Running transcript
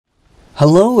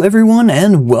Hello everyone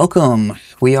and welcome.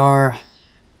 We are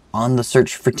on the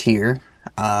search for Tyr.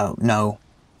 No.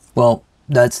 Well,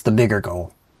 that's the bigger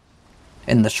goal.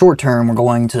 In the short term, we're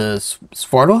going to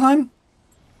Svartalheim?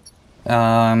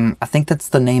 I think that's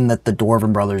the name that the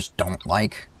Dwarven brothers don't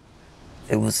like.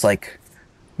 It was like...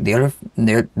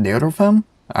 Nidavellir?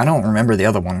 I don't remember the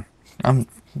other one. I'm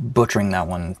butchering that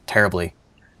one terribly.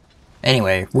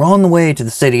 Anyway, we're on the way to the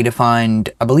city to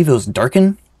find... I believe it was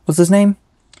Darkin was his name?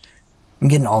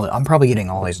 I'm probably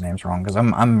getting all these names wrong because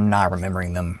I'm not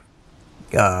remembering them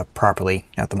properly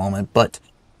at the moment, but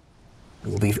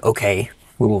we'll be okay.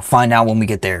 We will find out when we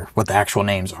get there what the actual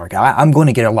names are. I'm going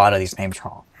to get a lot of these names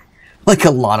wrong, like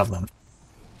a lot of them.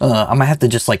 I might have to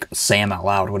just like say them out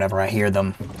loud whenever I hear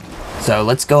them. So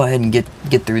let's go ahead and get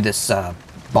through this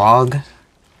bog.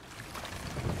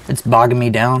 It's bogging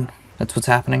me down. That's what's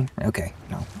happening. Okay,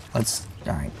 no, all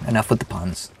right. Enough with the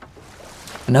puns.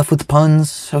 Enough with the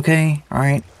puns, okay?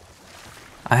 Alright.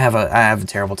 I have a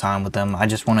terrible time with them. I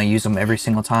just want to use them every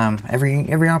single time.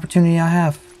 Every opportunity I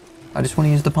have. I just want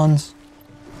to use the puns.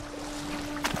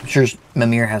 I'm sure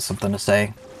Mimir has something to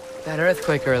say. That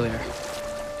earthquake earlier.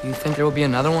 Do you think there will be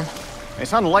another one?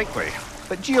 It's unlikely,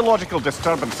 but geological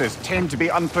disturbances tend to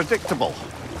be unpredictable.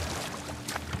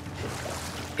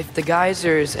 If the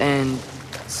geysers and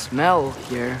smell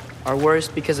here are worse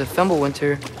because of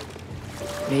Fimbulwinter,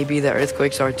 maybe the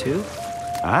earthquakes are too?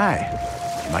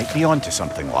 Aye. Might be onto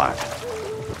something, lad.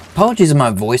 Apologies if my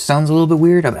voice sounds a little bit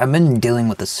weird. I've been dealing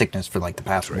with the sickness for like the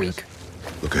past week.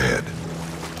 Look ahead.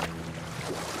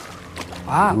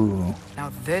 Wow. Ooh. Now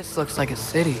this looks like a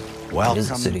city. Welcome It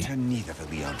is a city. to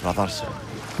Nidavellir, brothers.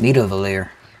 Nidavellir.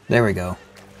 There we go.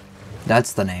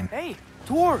 That's the name. Hey,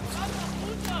 dwarves!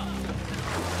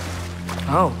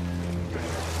 Oh.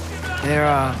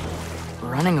 They're,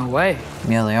 running away.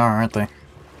 Yeah, they are, aren't they?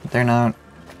 They're not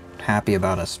happy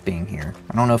about us being here.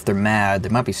 I don't know if they're mad. They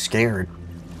might be scared.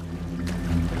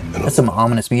 That's some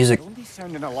ominous music. I'd only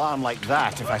sound an alarm like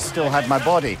that if I still had my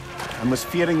body and was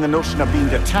fearing the notion of being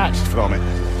detached from it.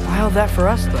 Wild that for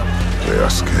us, though. They are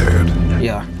scared.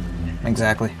 Yeah,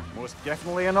 exactly. Most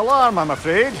definitely an alarm, I'm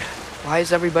afraid. Why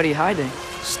is everybody hiding?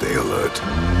 Stay alert.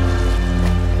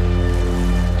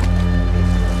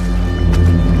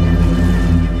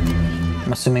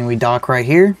 I'm assuming we dock right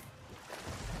here.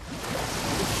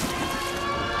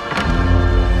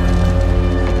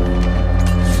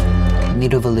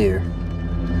 Nidavellir.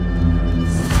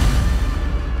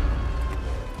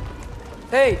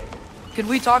 Hey, could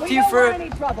we talk to you for...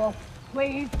 any trouble,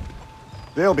 please.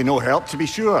 There'll be no help, to be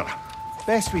sure.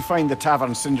 Best we find the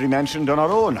tavern Sindri mentioned on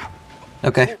our own.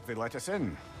 Okay. Hope they let us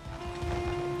in.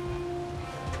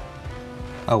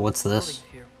 Oh, what's this?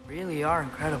 Buildings here really are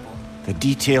incredible. The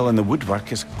detail in the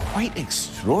woodwork is quite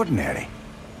extraordinary.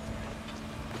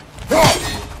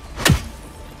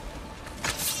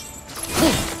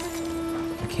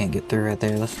 I can't get through right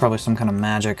there. That's probably some kind of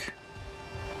magic.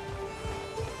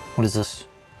 What is this?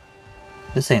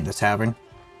 This ain't the tavern.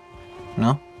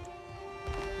 No?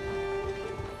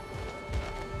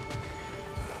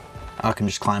 I can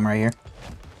just climb right here.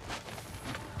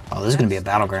 Oh, this is gonna be a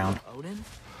battleground. Odin?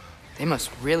 They must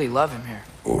really love him here.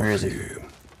 Where is he?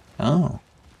 Oh.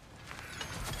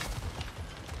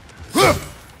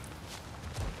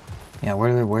 Yeah,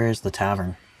 where is the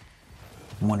tavern?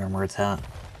 I'm wondering where it's at.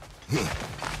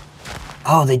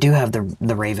 Oh, they do have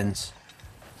the ravens.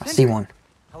 I see one.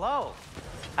 Hello.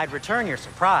 I'd return your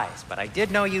surprise, but I did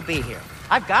know you'd be here.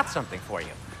 I've got something for you.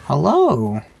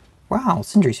 Hello. Wow,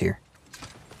 Sindri's here.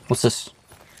 What's this?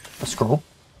 A scroll?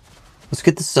 Let's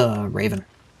get this raven.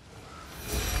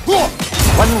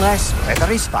 One less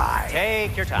feathery spy.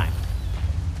 Take your time.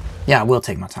 Yeah, I will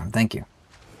take my time, thank you.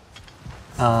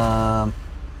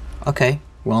 Okay.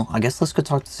 Well, I guess let's go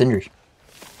talk to Sindri.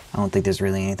 I don't think there's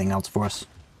really anything else for us.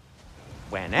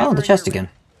 Whenever Oh, the chest you're again.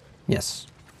 Yes.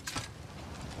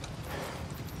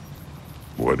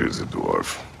 What is it,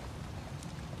 dwarf?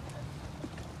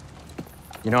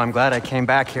 You know, I'm glad I came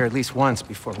back here at least once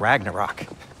before Ragnarok.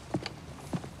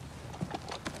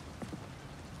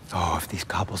 Oh, if these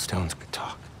cobblestones could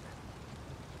talk.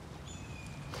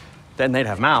 Then they'd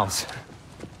have mouths.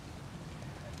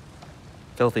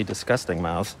 Filthy, disgusting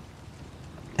mouths.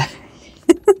 Do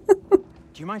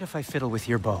you mind if I fiddle with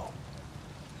your bow?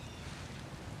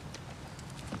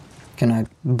 Can I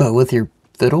bow with your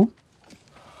fiddle?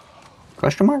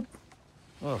 Question mark?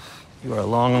 Oh, you are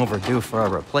long overdue for a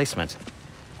replacement.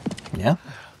 Yeah.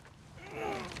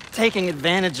 Taking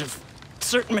advantage of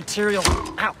certain material.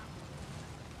 Ow.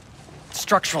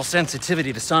 Structural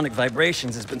sensitivity to sonic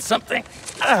vibrations has been something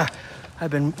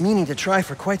I've been meaning to try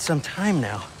for quite some time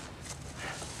now.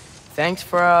 Thanks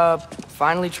for,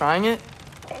 finally trying it.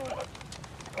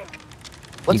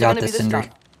 What's got it gonna this, be this Sindri.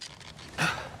 time?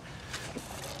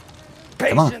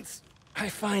 Come on. Patience. I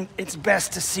find it's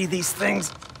best to see these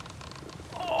things,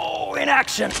 oh, in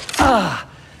action. Ah.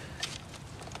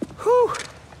 Whew.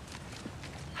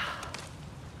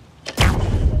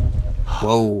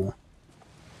 Whoa.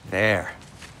 There.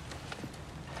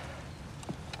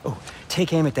 Oh,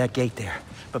 take aim at that gate there.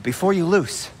 But before you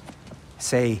loose,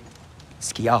 say,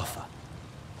 Skialfa.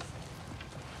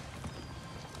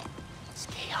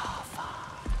 Skialfa.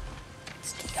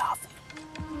 Skialfa.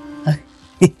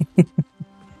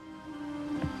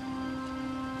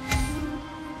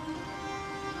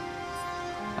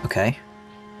 Okay.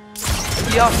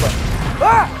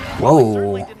 Ah! Whoa.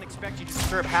 Certainly didn't expect you to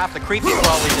disturb half the creepy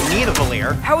crawlies in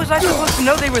Nidavellir. How was I supposed to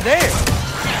know they were there?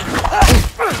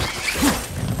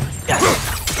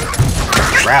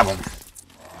 Grab him.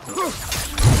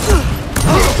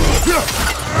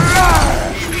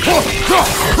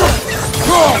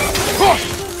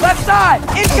 Left side!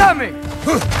 Incoming!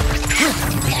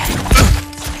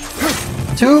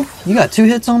 Two? You got 2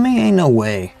 hits on me? Ain't no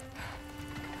way.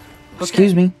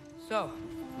 Excuse me. So,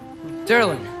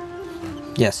 Derlin,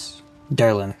 Yes,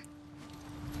 Darlin.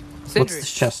 What's Sindri,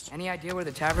 this chest? any idea where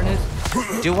the tavern is?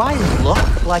 Do I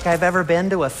look like I've ever been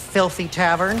to a filthy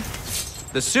tavern?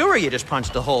 The sewer you just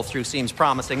punched a hole through seems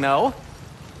promising, though.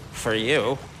 For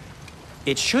you.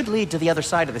 It should lead to the other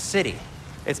side of the city.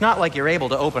 It's not like you're able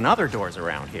to open other doors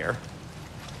around here.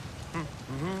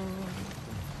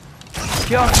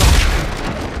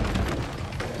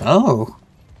 Oh.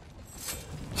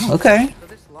 Okay. So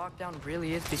this lockdown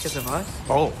really is because of us?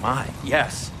 Oh my,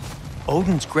 yes.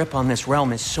 Odin's grip on this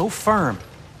realm is so firm,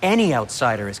 any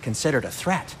outsider is considered a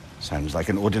threat. Sounds like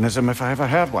an Odinism if I ever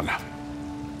heard one.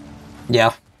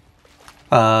 Yeah.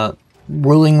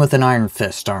 Ruling with an iron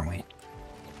fist, aren't we?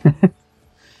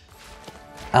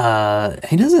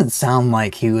 He doesn't sound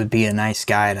like he would be a nice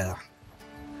guy to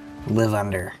live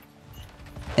under,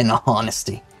 in all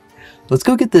honesty. Let's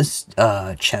go get this,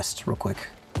 chest real quick.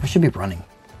 I should be running.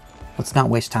 Let's not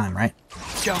waste time, right?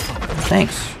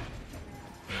 Thanks.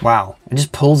 Wow, it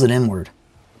just pulls it inward.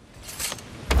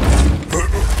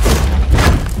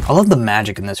 I love the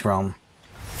magic in this realm.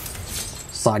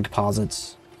 Slag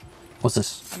deposits. What's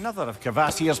this? Another of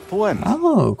Cavassier's poems.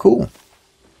 Oh, cool.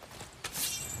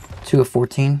 2 of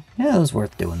 14. Yeah, it was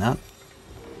worth doing that.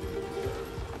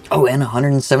 Oh, and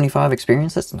 175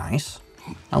 experience. That's nice.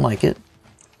 I like it.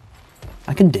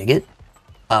 I can dig it.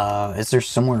 Is there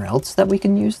somewhere else that we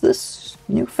can use this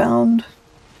newfound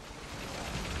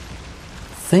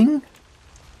thing?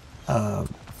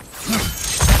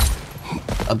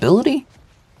 Ability?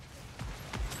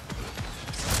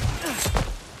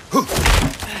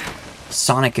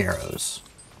 Sonic arrows.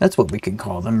 That's what we could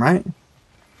call them, right?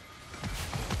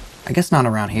 I guess not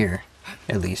around here,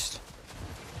 at least.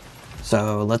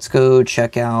 So let's go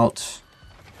check out...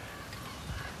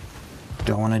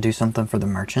 Do I want to do something for the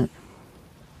merchant?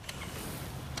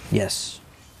 Yes.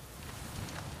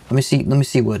 Let me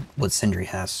see what Sindri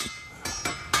has.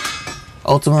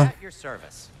 Ultima. At your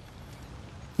service.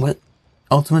 What?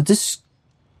 Ultima, just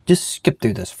skip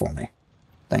through this for me.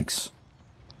 Thanks.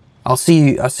 I'll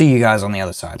see you guys on the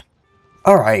other side.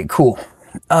 Alright, cool.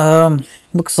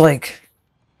 Looks like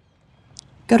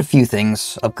got a few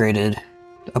things upgraded.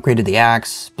 Upgraded the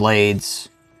axe, blades,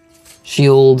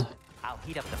 shield, I'll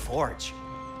heat up the forge.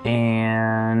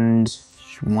 and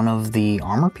one of the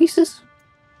armor pieces?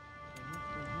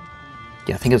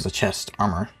 Yeah, I think it was a chest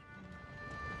armor.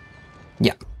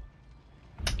 Yeah.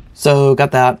 So,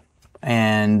 got that,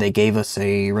 and they gave us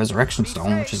a resurrection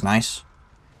stone, which is nice.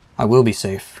 I will be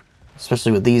safe,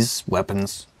 especially with these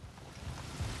weapons.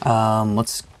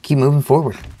 Let's keep moving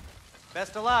forward.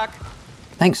 Best of luck.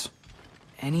 Thanks.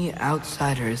 Any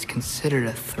outsider is considered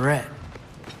a threat.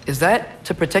 Is that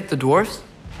to protect the dwarves?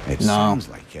 It No. sounds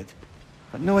like it.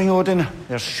 But knowing Odin,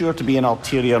 there's sure to be an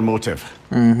ulterior motive.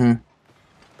 Mm-hmm.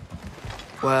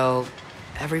 Well,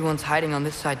 everyone's hiding on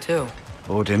this side too.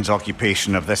 Odin's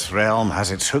occupation of this realm has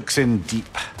its hooks in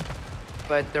deep.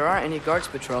 But there aren't any guards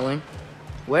patrolling.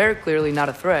 We're clearly not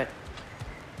a threat.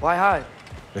 Why hide?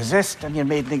 Resist and you're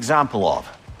made an example of,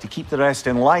 to keep the rest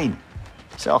in line.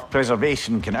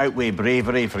 Self-preservation can outweigh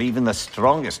bravery for even the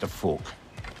strongest of folk.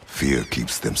 Fear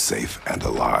keeps them safe and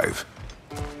alive.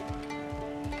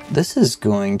 This is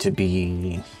going to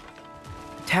be...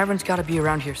 Tavern's gotta be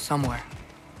around here somewhere.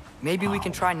 Maybe we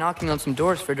can try knocking on some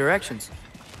doors for directions.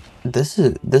 This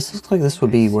looks like this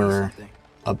would be where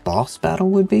a boss battle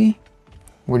would be.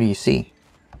 What do you see?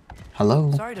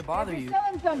 Hello? Sorry to bother If you. you're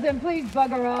selling something, please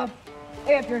bugger off.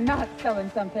 If you're not selling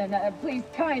something, please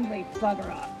kindly bugger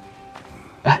off.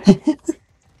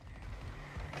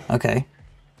 Okay.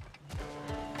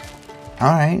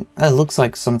 Alright. It looks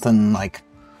like something, like,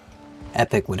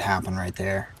 epic would happen right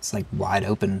there. It's, like, wide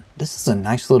open. This is a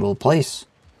nice little place.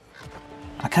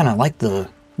 I kind of like the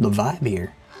vibe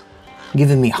here.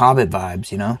 Giving me Hobbit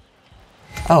vibes, you know?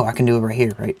 Oh, I can do it right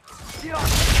here, right?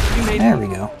 There we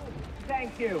go.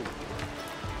 Thank you.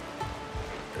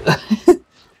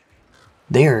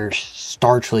 They're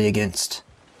starchly against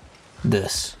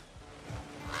this.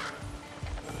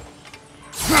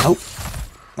 Oh.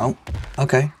 Oh,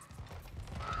 okay.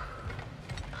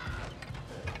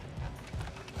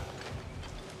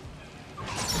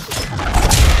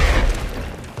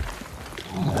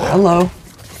 Hello.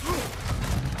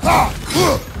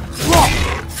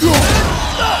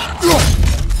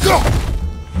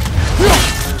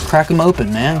 Crack them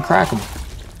open, man. Crack them.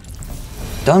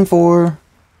 Done for.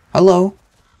 Hello.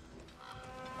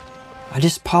 I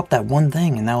just popped that one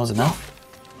thing and that was enough.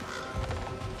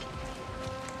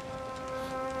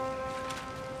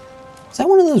 Is that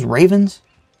one of those ravens?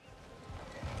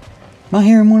 Am I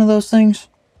hearing one of those things?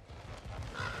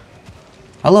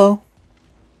 Hello?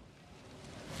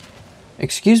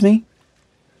 Excuse me?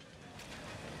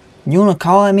 You want to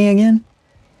call at me again?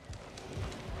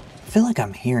 I feel like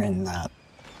I'm hearing that.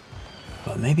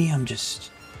 But maybe I'm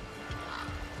just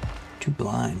too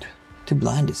blind. Too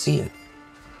blind to see it.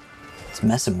 It's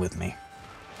messing with me.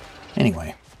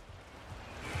 Anyway.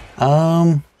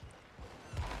 Yeah,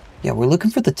 we're looking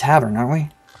for the tavern, aren't we?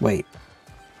 Wait.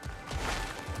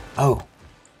 Oh.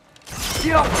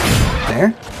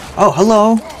 There? Oh,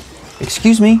 hello.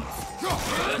 Excuse me.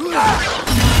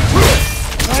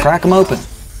 Crack them open.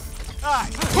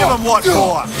 Give him what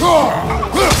for!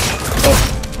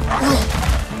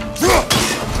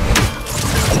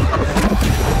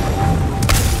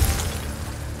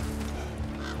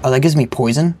 Oh, that gives me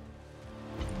poison?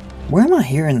 Where am I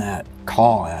hearing that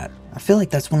call at? I feel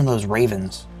like that's one of those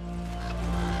ravens.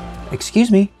 Excuse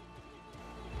me.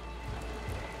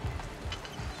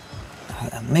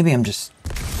 Maybe I'm just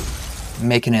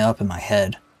making it up in my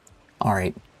head.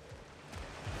 Alright.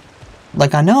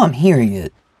 Like, I know I'm hearing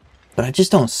it, but I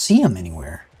just don't see him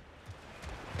anywhere.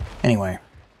 Anyway.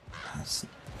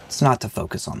 It's not to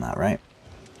focus on that, right?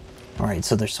 Alright,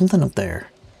 so there's something up there.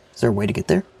 Is there a way to get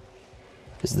there?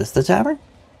 Is this the tavern?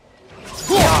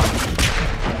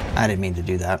 I didn't mean to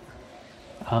do that.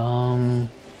 I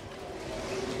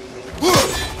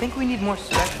think we need more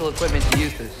special equipment to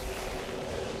use this.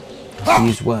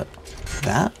 Use what?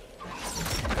 That?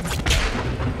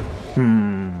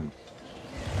 Can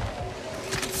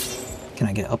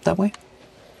I get up that way?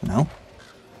 No?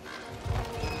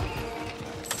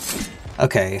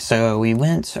 Okay, so we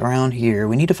went around here.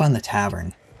 We need to find the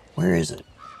tavern. Where is it?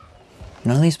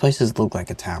 None of these places look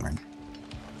like a tavern.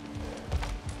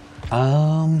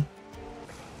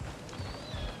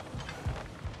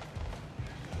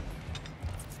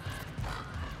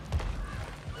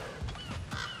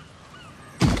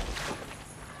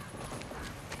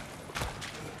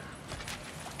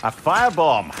 A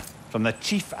firebomb from the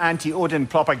chief anti-Odin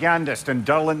propagandist in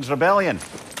Durland's rebellion.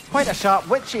 Quite a sharp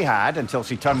wit she had until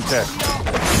she turned to...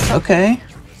 Okay.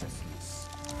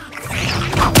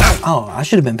 Oh, I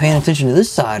should have been paying attention to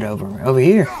this side over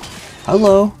here.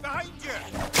 Hello.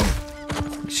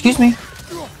 Excuse me.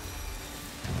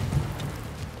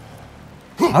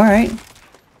 Alright.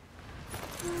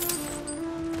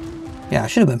 Yeah, I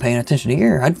should have been paying attention to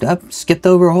here. I skipped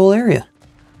over a whole area.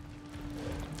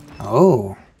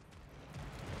 Oh.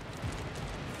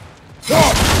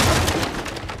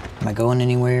 Am I going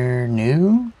anywhere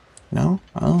new? No?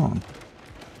 Oh.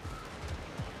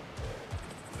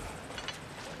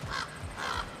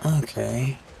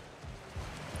 Okay.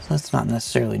 So that's not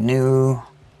necessarily new.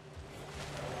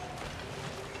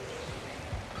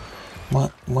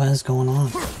 What is going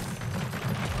on?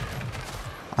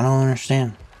 I don't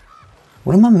understand.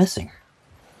 What am I missing?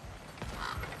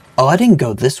 Oh, I didn't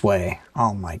go this way.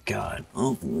 Oh my god.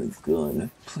 Oh my god.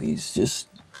 Please just...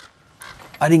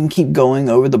 I didn't keep going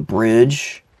over the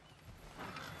bridge.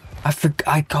 I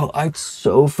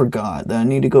so forgot that I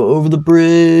need to go over the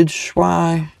bridge.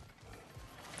 Why?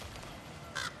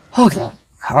 Okay.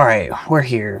 Alright, we're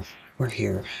here. We're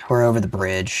here. We're over the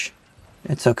bridge.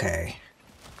 It's okay.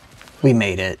 We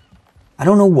made it. I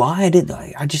don't know why I did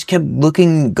that. I just kept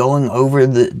looking, going over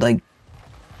the, like...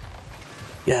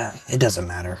 Yeah, it doesn't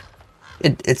matter.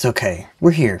 It's okay.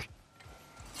 We're here.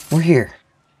 We're here.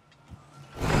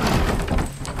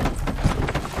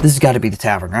 This has got to be the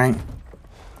tavern, right?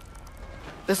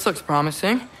 This looks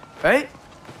promising, right?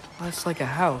 Well, it's like a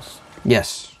house.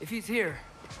 Yes. If he's here,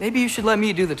 maybe you should let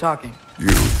me do the talking. You.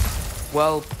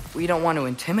 Well, we don't want to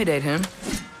intimidate him.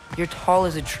 You're tall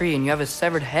as a tree and you have a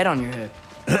severed head on your head.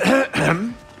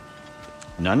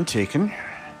 None taken.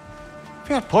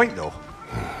 Fair point, though.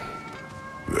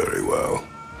 Very well.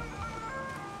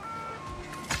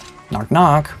 Knock,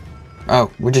 knock. Oh,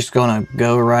 we're just gonna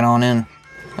go right on in.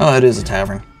 Oh, it is a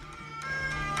tavern.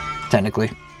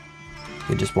 Technically.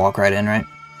 You just walk right in, right?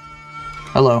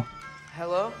 Hello.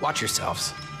 Hello? Watch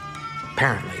yourselves.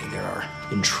 Apparently, there are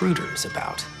intruders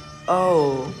about.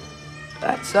 Oh,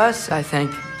 that's us, I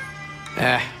think.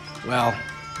 Well,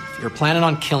 if you're planning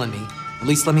on killing me, at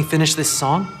least let me finish this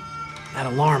song. That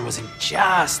alarm was in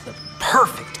just the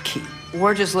perfect key.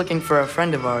 We're just looking for a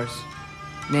friend of ours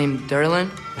named Derlin.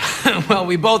 Well,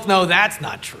 we both know that's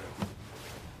not true.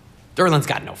 Derlin's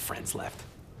got no friends left.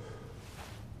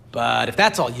 But if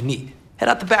that's all you need, head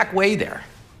out the back way there,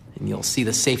 and you'll see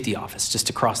the safety office just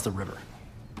across the river.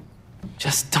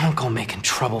 Just don't go making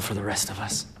trouble for the rest of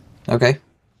us. Okay.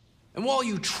 And while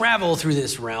you travel through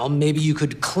this realm, maybe you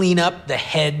could clean up the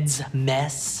head's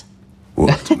mess.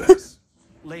 What mess?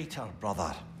 Later,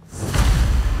 brother.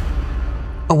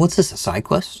 Oh, what's this, a side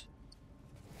quest?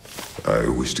 I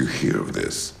wish to hear of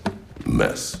this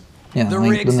mess. Yeah, The let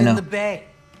rig's me in know. the bay.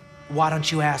 Why don't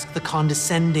you ask the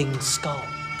condescending skull?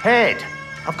 Head.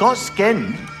 I've got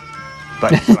skin.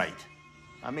 But he's right.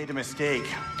 I made a mistake.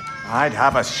 I'd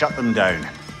have us shut them down.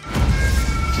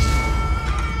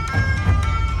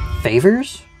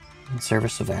 Favors? In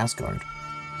service of Asgard.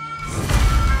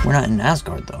 We're not in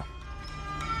Asgard, though.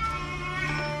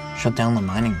 Shut down the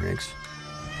mining rigs.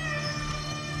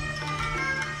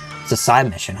 It's a side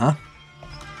mission, huh?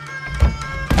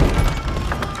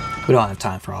 We don't have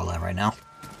time for all that right now.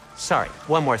 Sorry,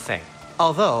 one more thing.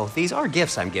 Although, these are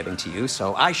gifts I'm giving to you,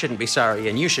 so I shouldn't be sorry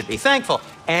and you should be thankful.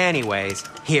 Anyways,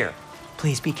 here,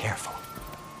 please be careful.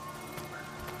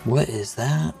 What is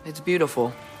that? It's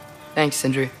beautiful. Thanks,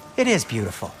 Sindri. It is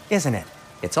beautiful, isn't it?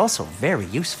 It's also very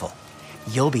useful.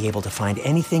 You'll be able to find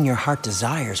anything your heart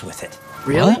desires with it.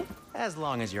 Really? What? As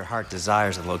long as your heart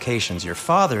desires the locations your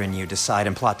father and you decide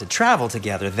and plot to travel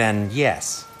together, then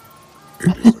yes.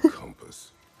 It is a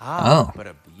compass. Oh. But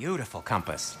a beautiful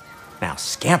compass. Now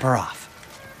scamper off.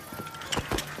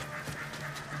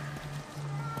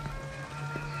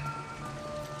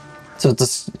 So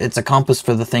it's a compass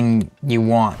for the thing you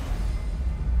want.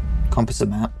 Compass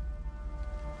and map.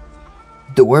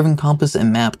 Dwarven compass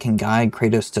and map can guide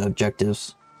Kratos to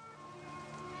objectives.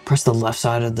 Press the left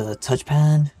side of the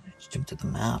touchpad. Just jump to the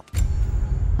map.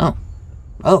 Oh.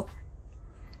 Oh.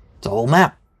 It's a whole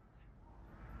map.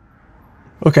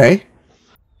 Okay.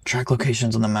 Track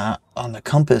locations on the map on the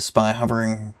compass by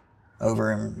hovering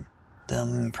over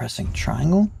them, pressing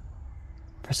triangle.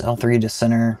 Press L3 to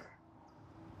center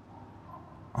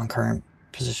on current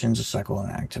positions of cycle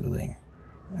and activity.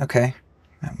 Okay.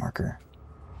 Map marker.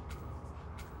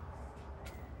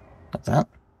 Like that?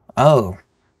 Oh.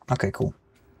 Okay, cool.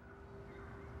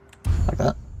 Like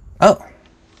that? Oh.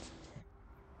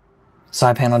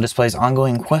 Side panel displays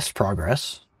ongoing quest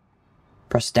progress.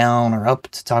 Press down or up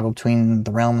to toggle between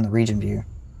the realm and the region view.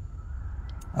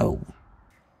 Oh.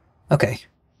 Okay.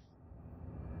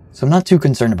 So I'm not too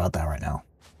concerned about that right now.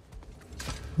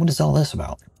 What is all this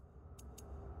about?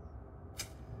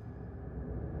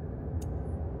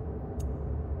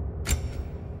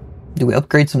 Do we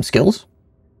upgrade some skills?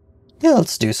 Yeah,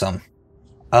 let's do some.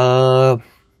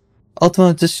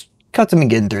 Ultima, just cut to me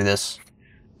getting through this.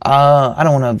 I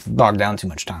don't want to bog down too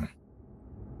much time.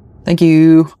 Thank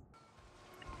you.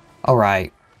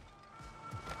 Alright.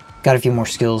 Got a few more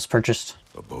skills purchased.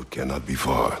 A boat cannot be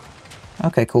far.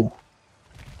 Okay, cool.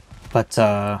 But,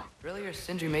 Earlier,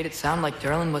 Sindri made it sound like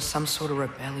Derlin was some sort of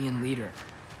rebellion leader.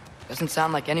 Doesn't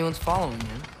sound like anyone's following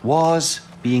him. Was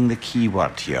being the key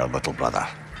word here, little brother.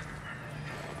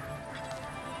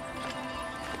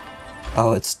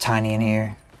 oh, it's tiny in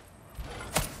here.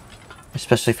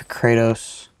 Especially for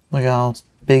Kratos. Look how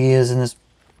big he is in this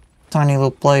tiny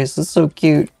little place. It's so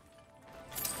cute.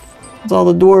 It's all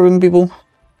the dwarven people.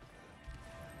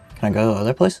 Can I go to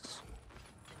other places?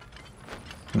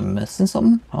 Am I missing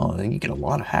something? Oh, you get a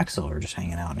lot of hack silver just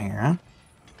hanging out in here, huh?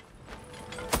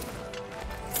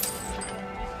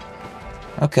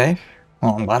 Okay.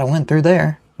 Well, I'm glad I went through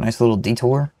there. Nice little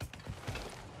detour.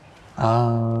 There's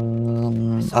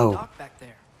some Oh. dock back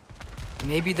there.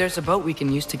 Maybe there's a boat we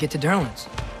can use to get to Derlin's.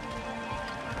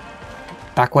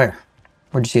 Back where?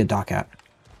 Where'd you see a dock at?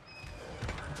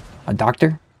 A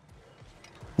doctor?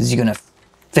 Is he gonna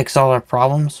fix all our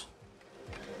problems?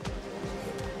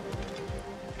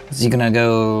 Is he gonna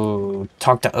go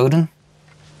talk to Odin?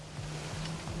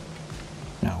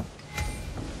 No.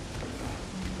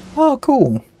 Oh,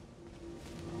 cool.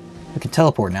 We can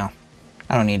teleport now.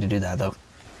 I don't need to do that, though.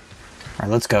 Alright,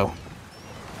 let's go.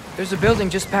 There's a building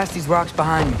just past these rocks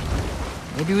behind me.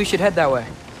 Maybe we should head that way.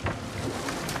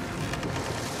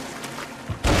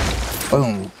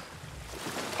 Boom.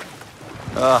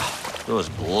 Those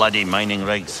bloody mining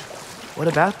rigs. What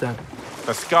about them?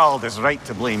 The Skald is right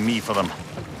to blame me for them.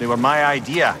 They were my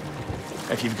idea.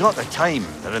 If you've got the time,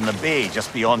 they're in the bay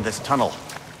just beyond this tunnel.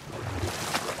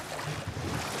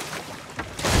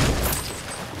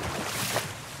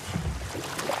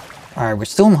 Alright, we're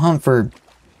still in the hunt for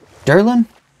Durlin?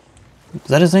 Is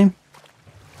that his name?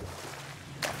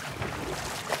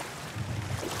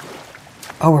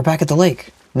 Oh, we're back at the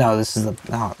lake. No, this is the...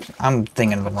 Oh, I'm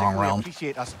thinking of the wrong realm.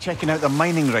 Appreciate us checking out the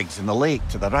mining rigs in the lake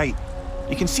to the right.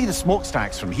 You can see the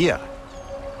smokestacks from here.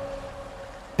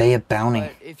 Bay of Bounty.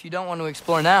 But if you don't want to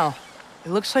explore now, it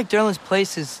looks like Durlin's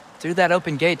place is through that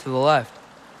open gate to the left.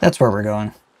 That's where we're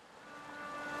going.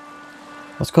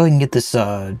 Let's go ahead and get this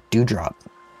dewdrop.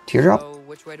 Teardrop? So,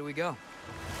 which way do we go?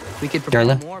 We could prepare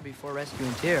Durlin? more before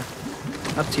rescuing Tyr.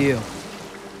 Up to you.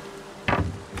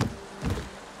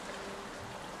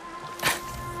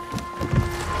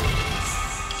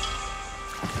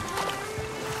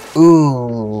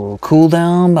 Ooh,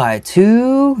 cooldown by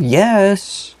 2?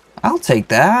 Yes. I'll take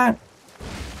that.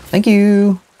 Thank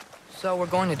you. So we're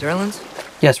going to Durlin's?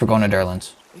 Yes, we're going to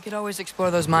Durlin's. We could always explore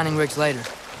those mining rigs later.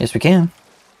 Yes, we can.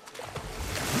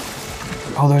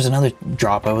 Oh, there's another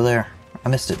drop over there. I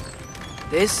missed it.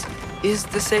 This is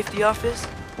the safety office?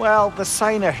 Well, the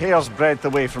sign a hair's breadth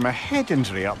away from a head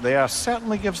injury up there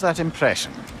certainly gives that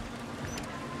impression.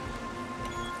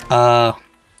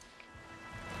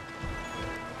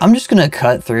 I'm just gonna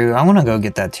cut through. I want to go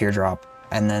get that teardrop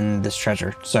and then this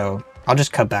treasure. So I'll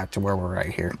just cut back to where we're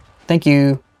right here. Thank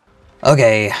you.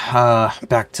 Okay,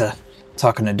 back to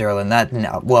talking to Durlin. That,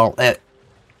 no, well,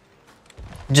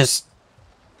 just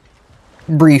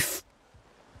brief,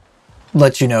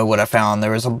 let you know what I found.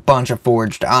 There was a bunch of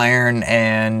forged iron,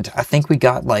 and I think we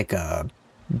got like a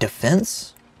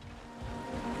defense.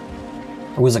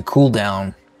 It was a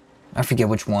cooldown. I forget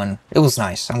which one. It was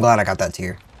nice. I'm glad I got that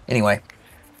tier. Anyway,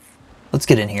 let's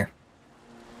get in here.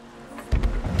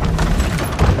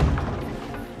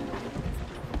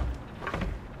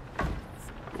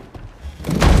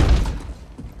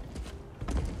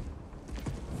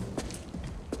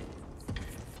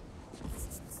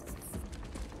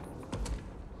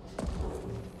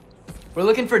 We're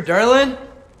looking for Durlin?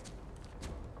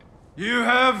 You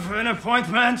have an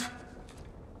appointment?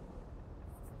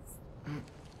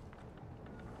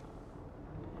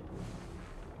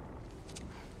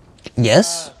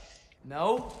 Yes?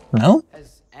 No? No?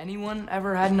 Has anyone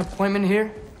ever had an appointment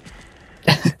here?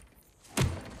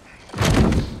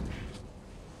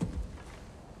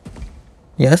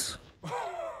 Yes?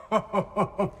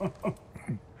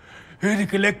 Here to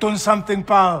collect on something,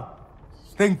 pal.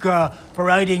 Think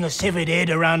parading a severed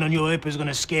head around on your hip is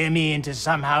gonna scare me into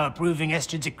somehow approving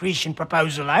estrogen secretion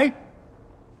proposal, eh?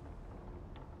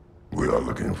 We are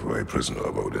looking for a prisoner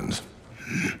of Odin's.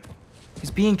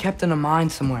 He's being kept in a mine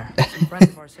somewhere. Some friends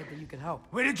of ours said that you could help.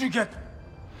 Where did you get...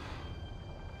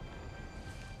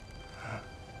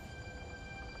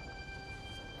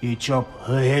 You chop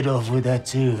her head off with that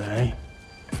too, eh?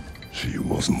 She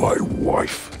was my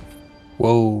wife.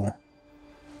 Whoa.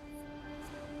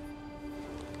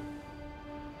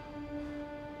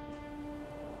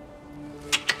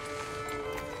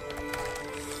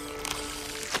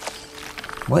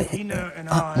 What? Ina and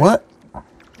I What?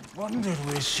 wondered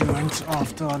where she went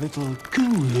after our little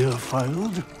coup here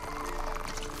failed.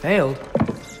 Failed?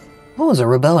 What was a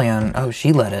rebellion? Oh,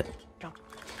 she led it.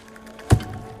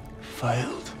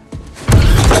 Failed?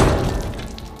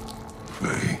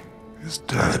 Faye is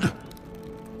dead.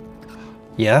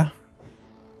 Yeah?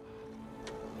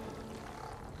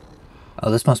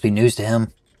 Oh, this must be news to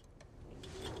him.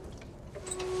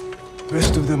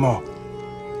 Rest of them are.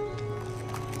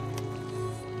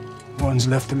 One's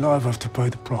left alive have to pay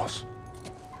the price.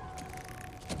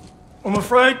 I'm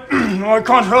afraid I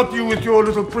can't help you with your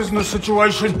little prisoner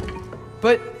situation.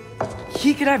 But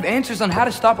he could have answers on how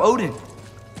to stop Odin.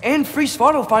 And free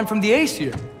Svartalfheim from the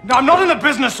Aesir. Now, I'm not in the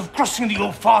business of crossing the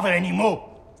old father anymore.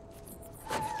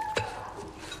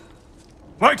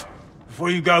 Wait,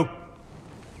 before you go.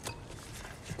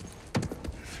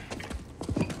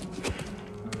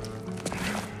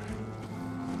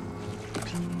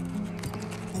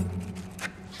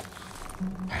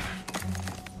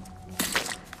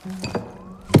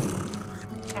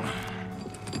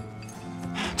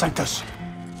 Take this.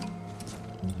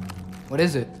 What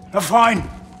is it? A fine.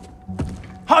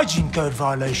 Hygiene code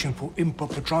violation for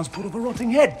improper transport of a rotting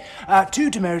head.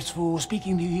 2 demerits for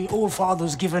speaking the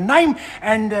All-Father's given name,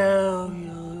 and,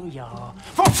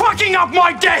 for fucking up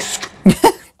my desk!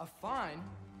 A fine?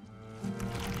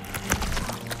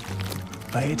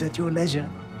 Pay it at your leisure,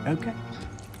 okay?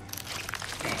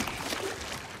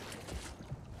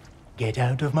 Get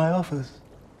out of my office.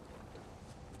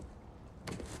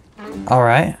 All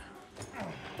right.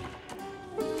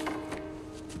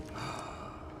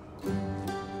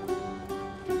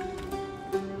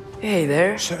 Hey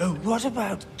there. So what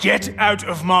about get out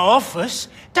of my office?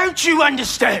 Don't you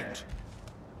understand?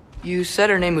 You said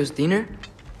her name was Diener?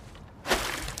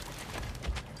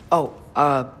 Oh,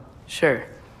 sure.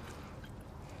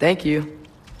 Thank you.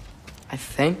 I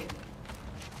think.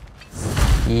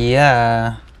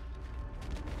 Yeah.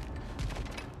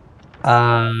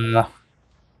 A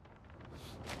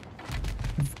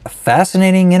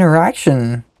fascinating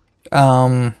interaction.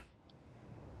 That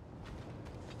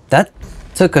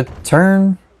took a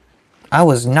turn I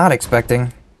was not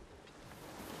expecting.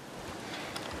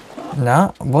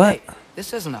 No, what? Hey,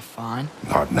 this isn't a fine.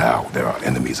 Not now. There are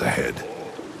enemies ahead.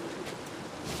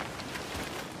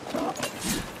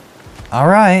 All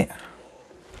right.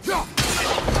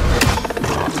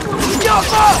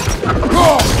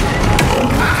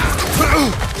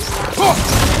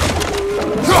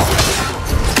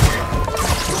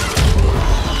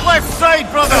 Left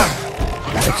side, brother!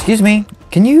 Excuse me,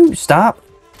 can you stop?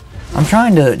 I'm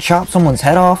trying to chop someone's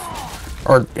head off,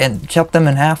 and chop them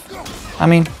in half. I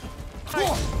mean,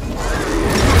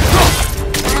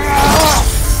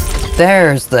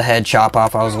 there's the head chop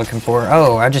off I was looking for.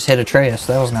 Oh, I just hit Atreus.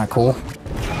 That was not cool.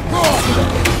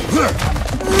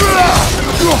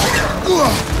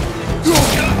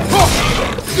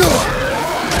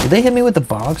 Did they hit me with the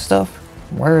bog stuff?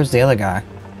 Where is the other guy?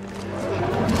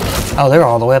 Oh, they're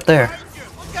all the way up there.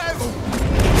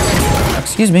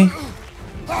 Excuse me.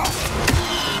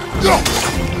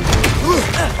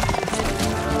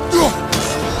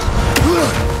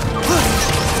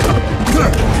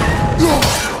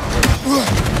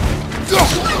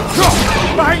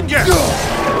 Behind you!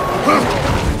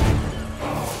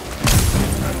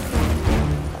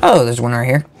 Oh, there's one right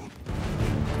here.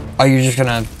 Oh, you're just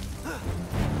gonna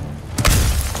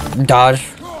dodge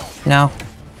now?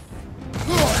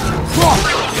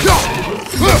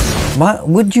 What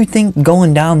would you think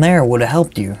going down there would have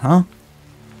helped you, huh?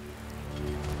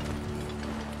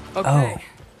 Okay. Oh.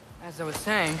 As I was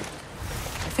saying,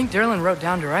 I think Derlin wrote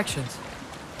down directions.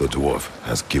 The dwarf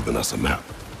has given us a map.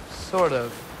 Sort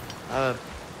of.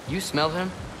 You smelled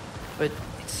him? But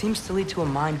it seems to lead to a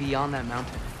mine beyond that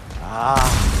mountain.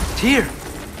 Ah, Tyr!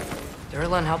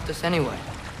 Derlin helped us anyway.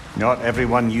 Not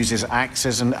everyone uses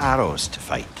axes and arrows to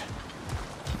fight.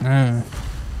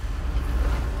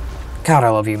 God, I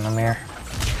love you, Mimir.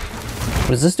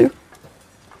 What does this do?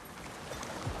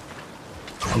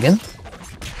 Again?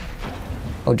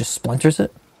 Oh, just splinters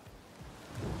it?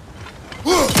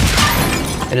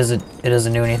 It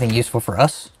doesn't do anything useful for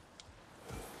us?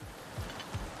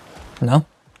 No?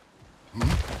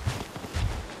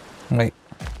 Wait.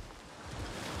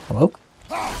 Hello?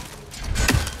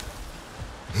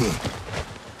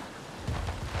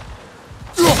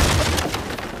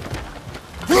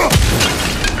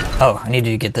 Oh, I needed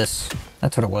to get this.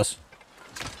 That's what it was.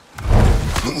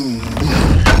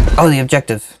 Oh, the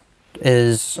objective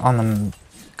is on the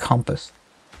compass.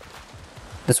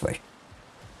 This way.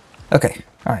 Okay,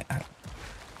 alright.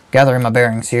 Gathering my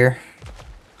bearings here.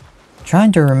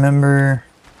 Trying to remember...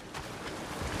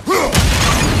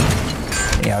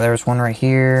 Yeah, there's one right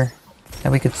here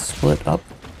that we could split up.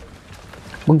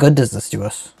 What good does this do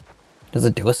us? Does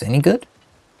it do us any good?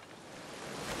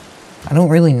 I don't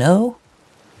really know.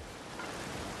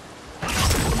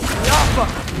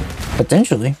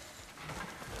 Potentially.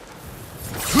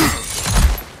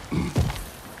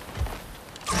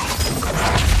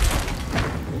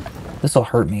 This'll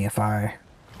hurt me if I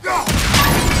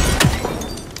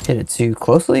hit it too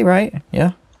closely, right?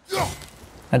 Yeah?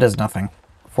 That does nothing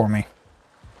for me.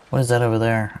 What is that over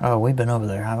there? Oh, we've been over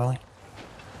there, haven't we?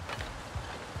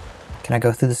 Can I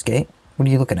go through this gate? What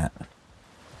are you looking at?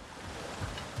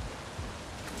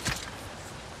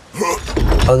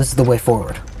 Oh, this is the way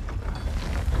forward.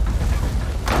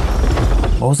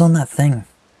 What was on that thing?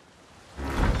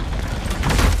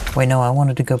 Wait, no, I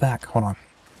wanted to go back. Hold on.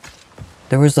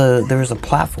 There was a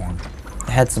platform. It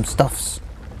had some stuffs.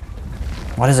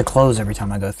 Why does it close every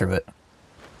time I go through it?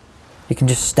 It can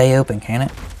just stay open, can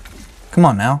it? Come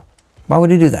on now. Why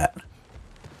would it do that?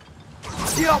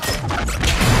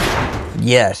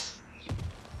 Yes.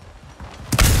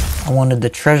 I wanted the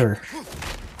treasure.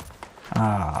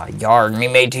 Ah, yard me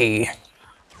matey.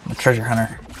 The treasure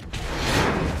hunter.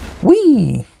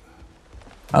 Whee!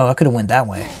 Oh, I could have went that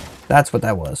way. That's what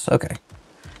that was. Okay.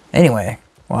 Anyway,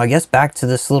 well, I guess back to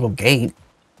this little gate.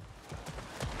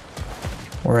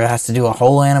 Where it has to do a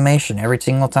whole animation every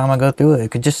single time I go through it.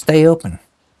 It could just stay open.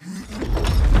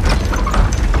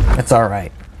 It's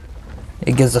alright.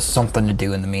 It gives us something to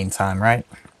do in the meantime, right?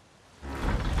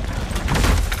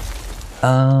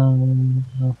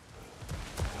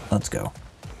 Let's go.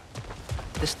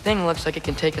 This thing looks like it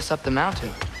can take us up the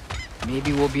mountain.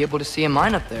 Maybe we'll be able to see a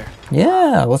mine up there.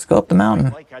 Yeah, let's go up the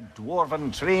mountain. Like a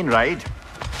dwarven train ride.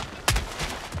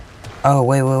 Oh,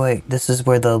 wait. This is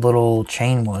where the little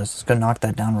chain was. Let's go knock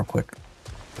that down real quick.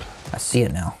 I see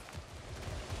it now.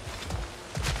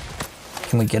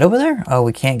 Can we get over there? Oh,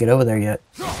 we can't get over there yet.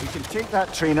 We can take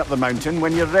that train up the mountain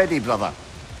when you're ready, brother.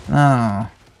 Oh.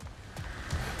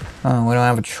 Oh, we don't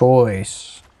have a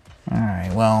choice.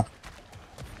 Alright, well.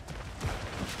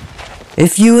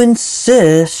 If you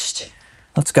insist.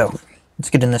 Let's go. Let's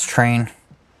get in this train.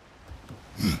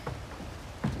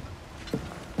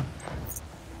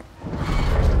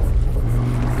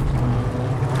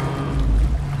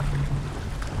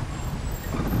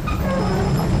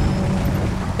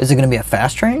 Is it going to be a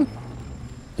fast train?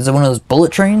 Is it one of those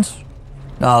bullet trains?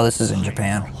 No, this is in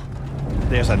Japan.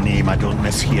 There's a name I don't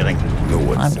miss hearing. No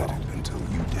one said it until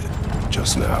you did.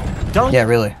 Just now. Don't. Yeah,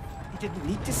 really. He didn't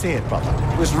need to say it, brother.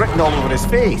 It was written all over his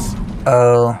face.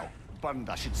 Oh. Burned,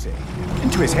 I should say.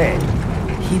 Into his head.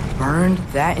 He burned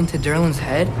that into Durlin's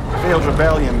head? Failed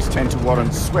rebellions tend to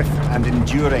warrant swift and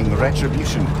enduring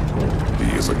retribution.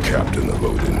 He is a captain of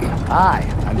Odin. Aye,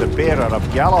 and the bearer of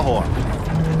Galahorn.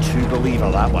 True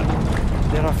believer, that one.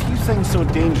 There are few things so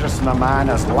dangerous in a man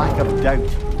as lack of doubt.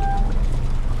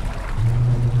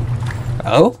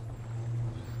 Oh?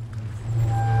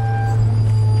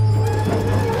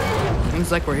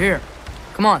 Seems like we're here.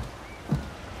 Come on.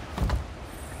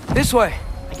 This way.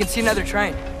 I can see another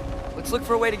train. Let's look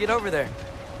for a way to get over there.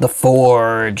 The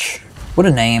Forge. What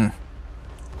a name.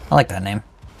 I like that name.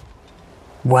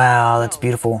 Wow, that's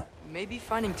beautiful. Maybe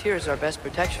finding Tyr is our best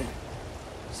protection.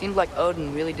 Seemed like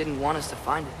Odin really didn't want us to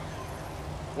find it.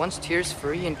 Once Tyr's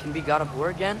free and can be god of war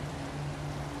again,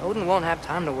 Odin won't have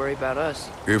time to worry about us.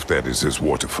 If that is his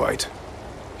war to fight,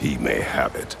 he may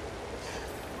have it.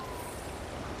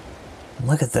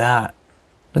 Look at that.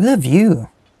 Look at that view.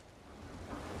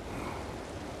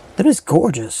 That is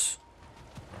gorgeous.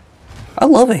 I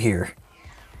love it here.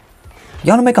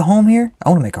 You wanna make a home here? I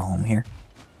wanna make a home here.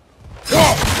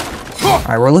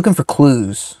 Alright, we're looking for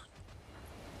clues.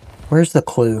 Where's the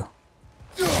clue?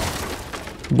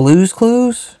 Blue's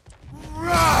Clues?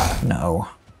 No.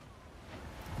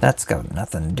 That's got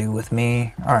nothing to do with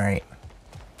me. Alright.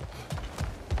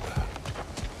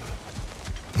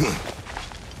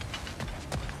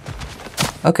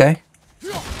 Okay.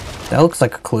 That looks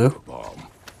like a clue.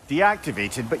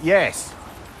 Deactivated, but yes.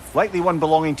 Likely one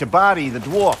belonging to Barry, the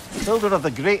dwarf, builder of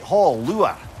the Great Hall,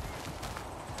 Lua.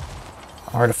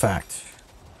 Artifact.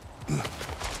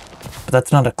 But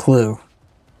that's not a clue.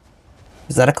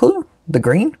 Is that a clue? The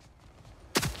green?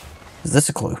 Is this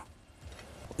a clue?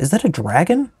 Is that a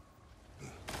dragon?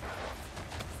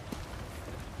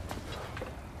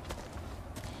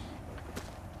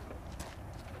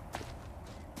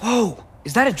 Whoa!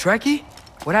 Is that a Trekkie?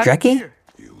 What happened Trekkie? here?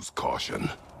 Use caution.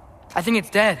 I think it's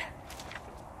dead.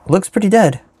 Looks pretty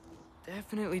dead.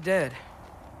 Definitely dead.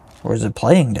 Or is it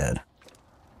playing dead?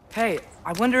 Hey,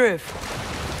 I wonder if...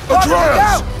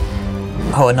 Atreus!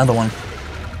 Oh, another one.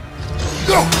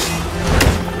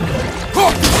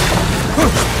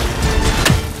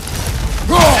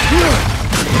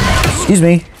 Excuse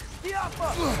me.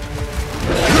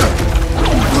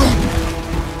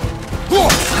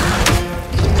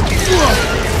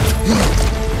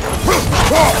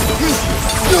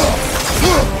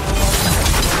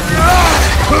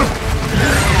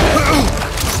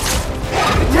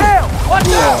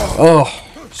 Oh,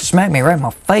 smacked me right in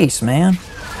my face, man.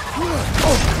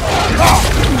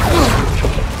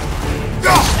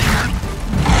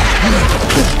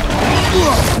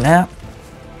 Snap.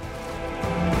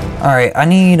 Alright, I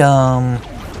need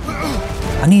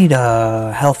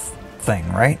a health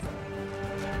thing, right?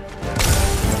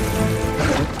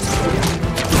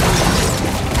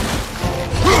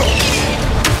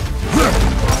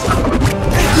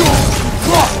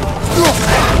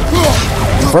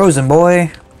 Frozen,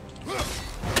 boy.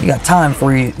 You got time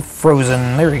for you,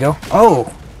 Frozen. There we go.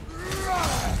 Oh!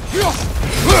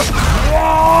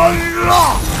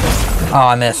 Oh,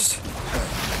 I missed.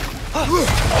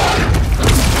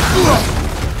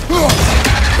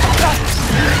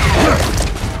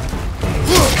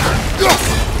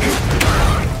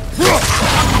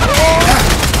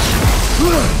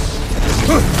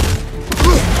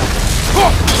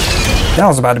 That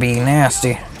was about to be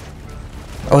nasty.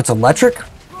 Oh, it's electric?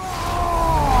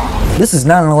 This is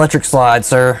not an electric slide,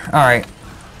 sir. Alright.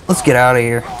 Let's get out of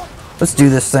here. Let's do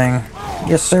this thing.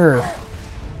 Yes, sir.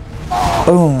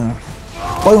 Boom.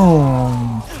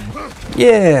 Boom.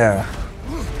 Yeah.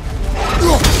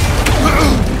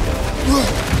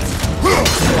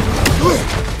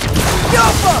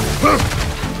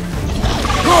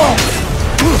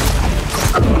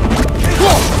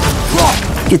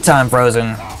 Get time,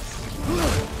 Frozen.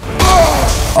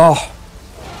 Oh.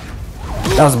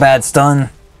 That was a bad stun.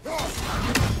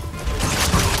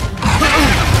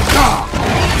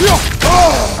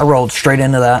 I rolled straight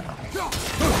into that.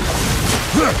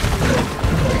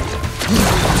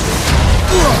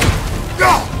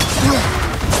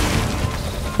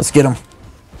 Let's get him.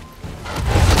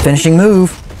 Finishing move.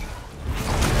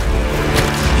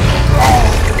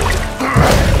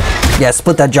 Yeah,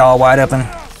 split that jaw wide open.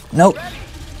 Nope.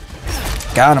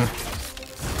 Got him.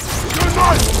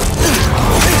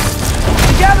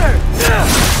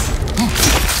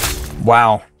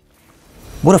 Wow.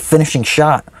 What a finishing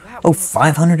shot. Oh,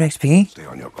 500 XP? Stay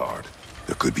on your guard.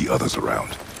 There could be others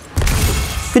around.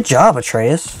 Good job,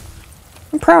 Atreus.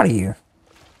 I'm proud of you.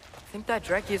 Think that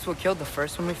Dreki is what killed the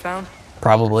first one we found?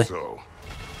 Probably. So,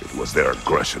 it was their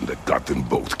aggression that got them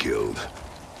both killed.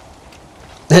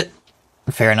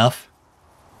 Fair enough.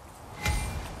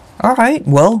 Alright,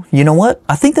 well, you know what?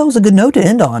 I think that was a good note to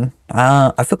end on.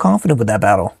 I feel confident with that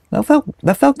battle.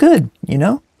 That felt good, you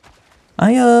know?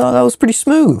 That was pretty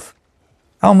smooth.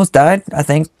 I almost died, I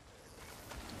think.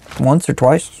 Once or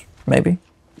twice, maybe.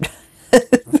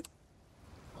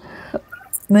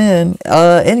 Man,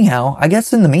 anyhow, I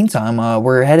guess in the meantime,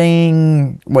 we're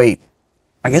heading... Wait,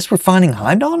 I guess we're finding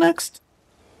Heimdall next?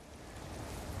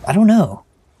 I don't know.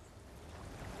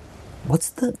 What's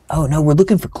the... Oh, no, we're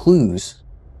looking for clues.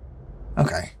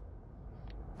 Okay.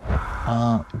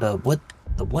 The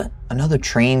what? Another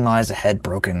train lies ahead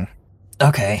broken.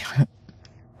 Okay.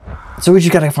 So we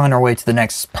just gotta find our way to the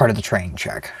next part of the train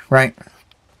track, right?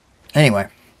 Anyway.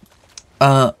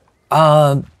 I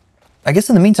guess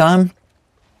in the meantime,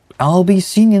 I'll be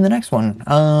seeing you in the next one.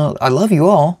 I love you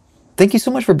all. Thank you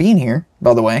so much for being here,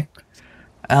 by the way.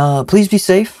 Please be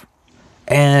safe.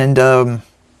 And,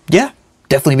 yeah,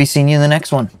 definitely be seeing you in the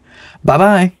next one.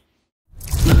 Bye-bye.